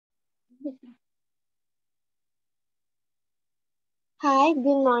Hi, good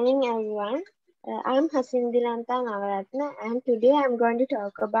morning everyone. I'm Hasini Navaratna and today I'm going to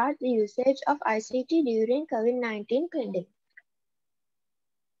talk about the usage of ICT during COVID-19 pandemic.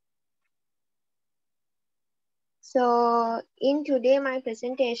 So in today my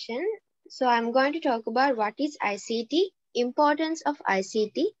presentation, I'm going to talk about what is ICT, importance of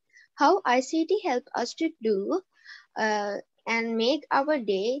ICT, how ICT help us to do uh, and make our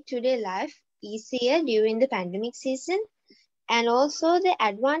day-to-day life easier during the pandemic season, and also the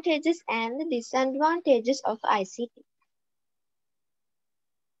advantages and the disadvantages of ICT.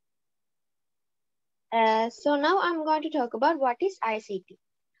 So now I'm going to talk about what is ICT.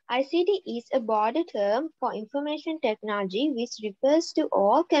 ICT is a broader term for information technology which refers to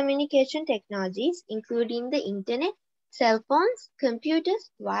all communication technologies including the internet, cell phones, computers,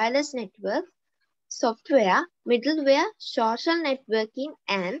 wireless networks, software, middleware, social networking,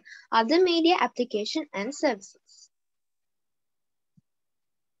 and other media application and services.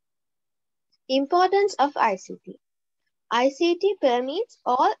 Importance of ICT. ICT permeates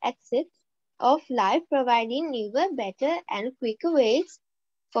all aspects of life, providing newer, better, and quicker ways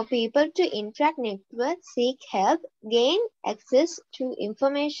for people to interact, network, seek help, gain access to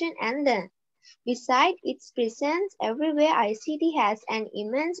information, and learn. Besides its presence everywhere, ICT has an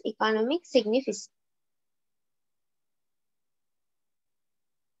immense economic significance.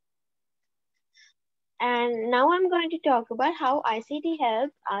 And now I'm going to talk about how ICT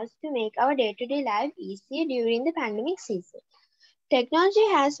helps us to make our day-to-day life easier during the pandemic season. Technology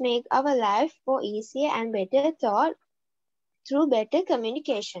has made our life more easier and better through better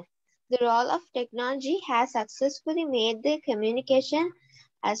communication. The role of technology has successfully made the communication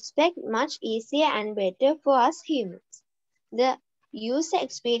aspect much easier and better for us humans. The user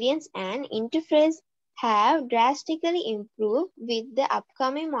experience and interface have drastically improved with the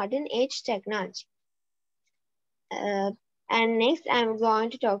upcoming modern age technology. Uh, and next, I'm going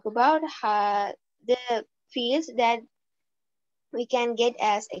to talk about the fields that we can get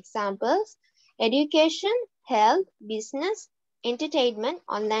as examples: education, health, business, entertainment,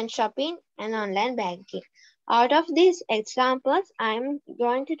 online shopping, and online banking. Out of these examples, I'm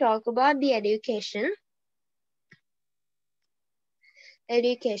going to talk about the education.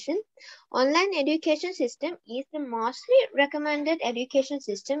 Education. Online education system is the mostly recommended education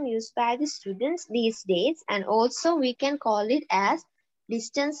system used by the students these days, and also we can call it as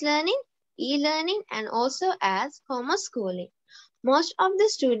distance learning, e-learning, and also as homeschooling. Most of the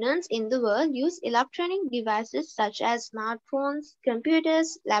students in the world use electronic devices such as smartphones,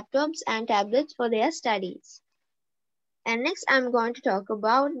 computers, laptops, and tablets for their studies. And next, I'm going to talk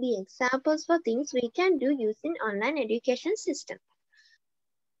about the examples for things we can do using online education system.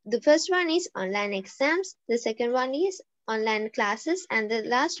 The first one is online exams, the second one is online classes, and the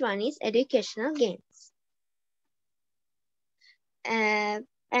last one is educational games. And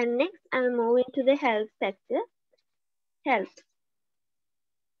next, I'll move into the health sector. Health.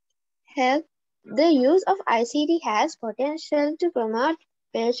 Health. The use of ICT has potential to promote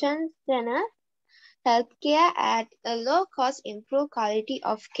patient-centered healthcare at a low cost, improve quality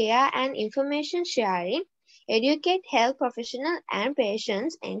of care and information sharing, educate health professionals and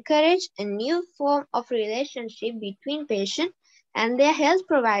patients, encourage a new form of relationship between patients and their health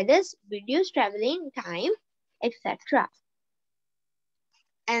providers, reduce traveling time, etc.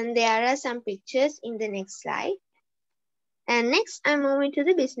 And there are some pictures in the next slide. And next, I'm moving to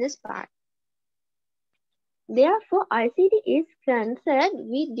the business part. Therefore, ICT is concerned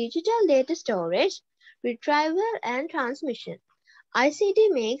with digital data storage, retrieval, and transmission.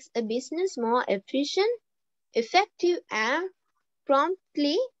 ICT makes a business more efficient, effective, and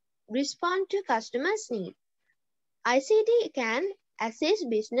promptly respond to customers' needs. ICT can assist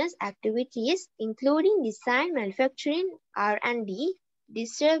business activities including design, manufacturing, R&D,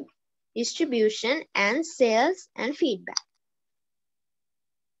 distribution, and sales and feedback.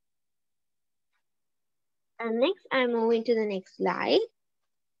 And next, I'm moving to the next slide.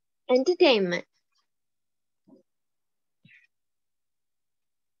 Entertainment.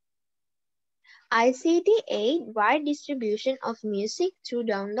 ICT aid wide distribution of music through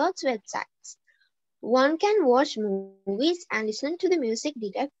downloads websites. One can watch movies and listen to the music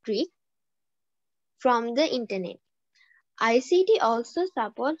directly from the internet. ICT also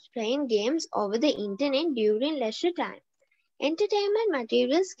supports playing games over the internet during leisure time. Entertainment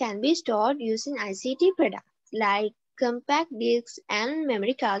materials can be stored using ICT products like compact discs and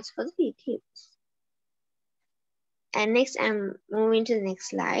memory cards for the videos. And next, I'm moving to the next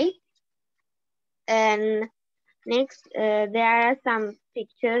slide. And next, there are some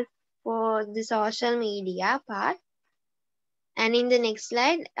pictures for the social media part. And in the next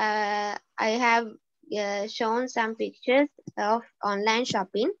slide, I have shown some pictures of online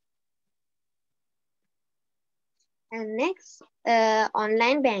shopping. And next,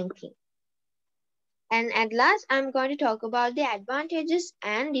 online banking. And at last, I'm going to talk about the advantages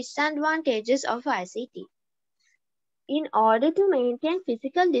and disadvantages of ICT. In order to maintain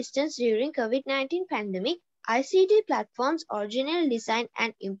physical distance during COVID-19 pandemic, ICT platforms originally designed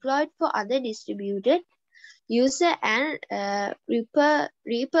and employed for other distributed user and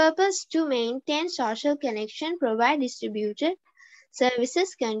repurposed to maintain social connection provide distributed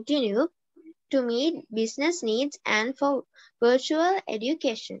services continue to meet business needs and for virtual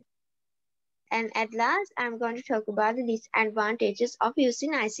education. And at last, I'm going to talk about the disadvantages of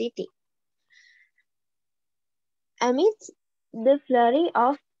using ICT. Amidst the flurry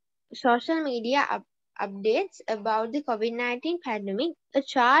of social media updates about the COVID-19 pandemic, a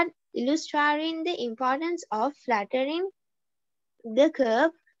chart illustrating the importance of flattening the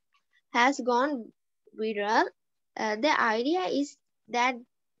curve has gone viral. The idea is that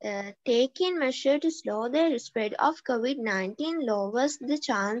taking measures to slow the spread of COVID-19 lowers the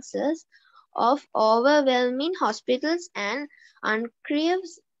chances of overwhelming hospitals and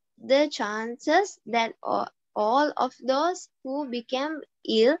increases the chances that all of those who become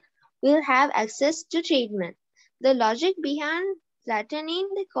ill will have access to treatment. The logic behind flattening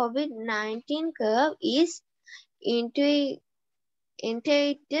the COVID-19 curve is intuitive.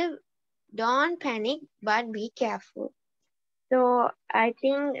 Don't panic, but be careful. So I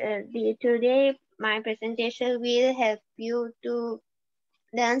think today my presentation will help you to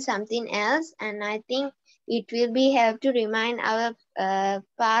learn something else, and I think it will be help to remind our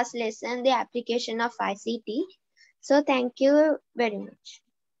past lesson the application of ICT. So thank you very much.